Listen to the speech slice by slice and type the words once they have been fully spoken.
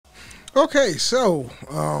Okay, so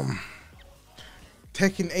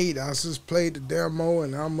Tekken 8, I just played the demo,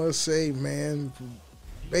 and I must say, man,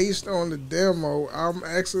 based on the demo, I'm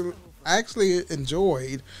actually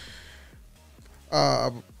enjoyed uh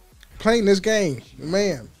playing this game,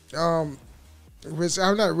 man. Which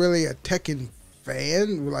I'm not really a Tekken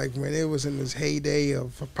fan. Like when it was in this heyday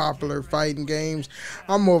of popular fighting games,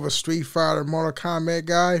 I'm more of a Street Fighter, Mortal Kombat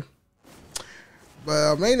guy.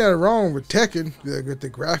 But ain't nothing wrong with Tekken. The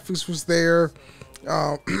graphics was there.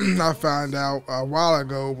 I found out a while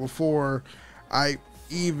ago before I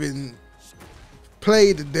even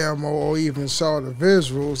played the demo or even saw the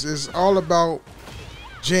visuals. It's all about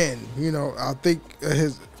Jin. You know, I think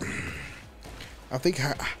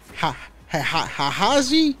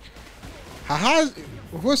Hahazi. Hahazi.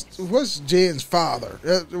 What's Jin's father?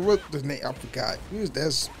 What the name? I forgot.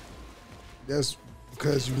 That's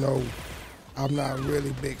because I'm not a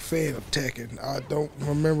really big fan of Tekken. I don't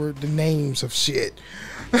remember the names of shit.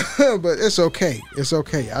 But it's okay. It's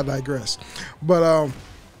okay. I digress. But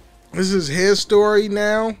this is his story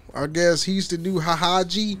now. I guess he's the new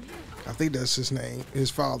Hahaji. I think that's his name, his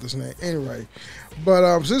father's name. Anyway, but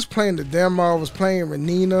I was just playing the demo. I was playing with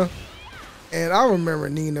Nina, and I remember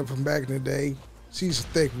Nina from back in the day. She's a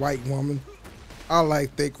thick white woman. I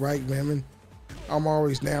like thick white women. I'm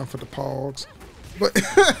always down for the pogs. But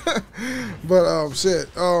shit.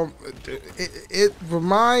 It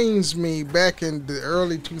reminds me back in the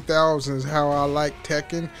early 2000s how I like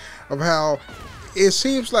Tekken, of how it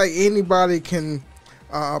seems like anybody can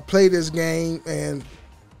play this game and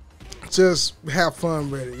just have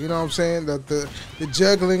fun with it. You know what I'm saying? That the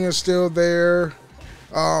juggling is still there.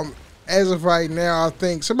 As of right now, I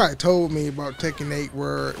think somebody told me about Tekken 8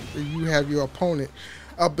 where you have your opponent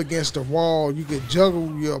up against the wall. You could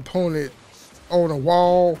juggle your opponent on a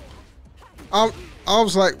wall. I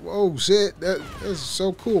was like, oh shit, that's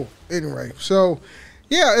so cool. Anyway, so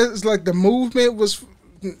yeah, it's like the movement was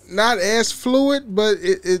not as fluid, but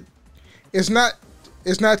it's not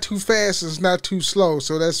too fast, it's not too slow.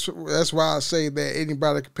 So that's why I say that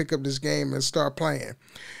anybody can pick up this game and start playing.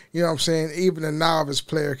 You know what I'm saying? Even a novice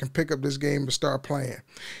player can pick up this game and start playing.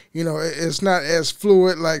 You know, it's not as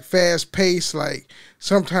fluid, like fast paced. Like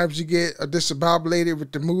sometimes you get discombobulated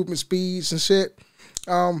with the movement speeds and shit.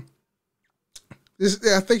 I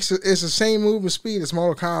think it's the same movement speed as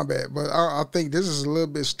Mortal Kombat, but I think this is a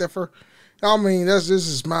little bit stiffer. I mean, this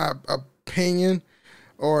is my opinion,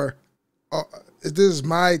 or this is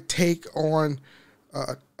my take on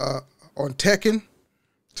Tekken.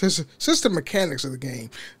 Just the mechanics of the game,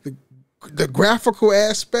 the graphical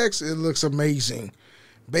aspects, it looks amazing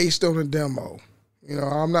based on the demo. You know,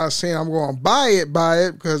 I'm not saying I'm going to buy it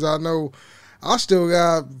because I know I still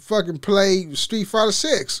got to fucking play Street Fighter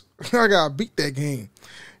 6. I got to beat that game.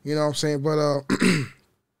 You know what I'm saying? But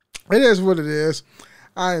it is what it is.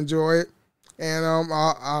 I enjoy it. And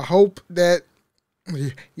I hope that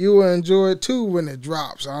you will enjoy it too when it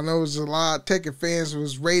drops. I know there's a lot of Tekken fans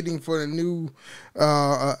was waiting for the new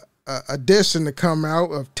edition to come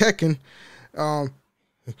out of Tekken. Y'all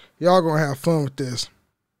gonna have fun with this.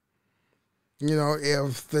 You know,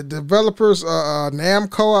 if the developers,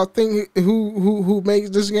 Namco, I think, who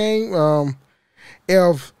makes this game,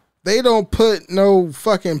 if they don't put no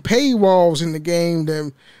fucking paywalls in the game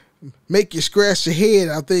that make you scratch your head,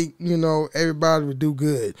 I think, everybody would do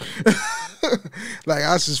good. Like,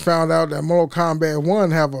 I just found out that Mortal Kombat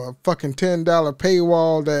 1 have a fucking $10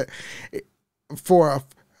 paywall that for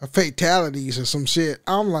fatalities or some shit.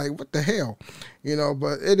 I'm like, what the hell?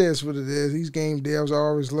 But it is what it is. These game devs are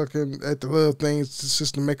always looking at the little things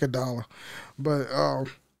just to make a dollar. But,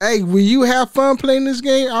 hey, will you have fun playing this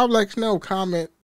game? I would like to know. Comment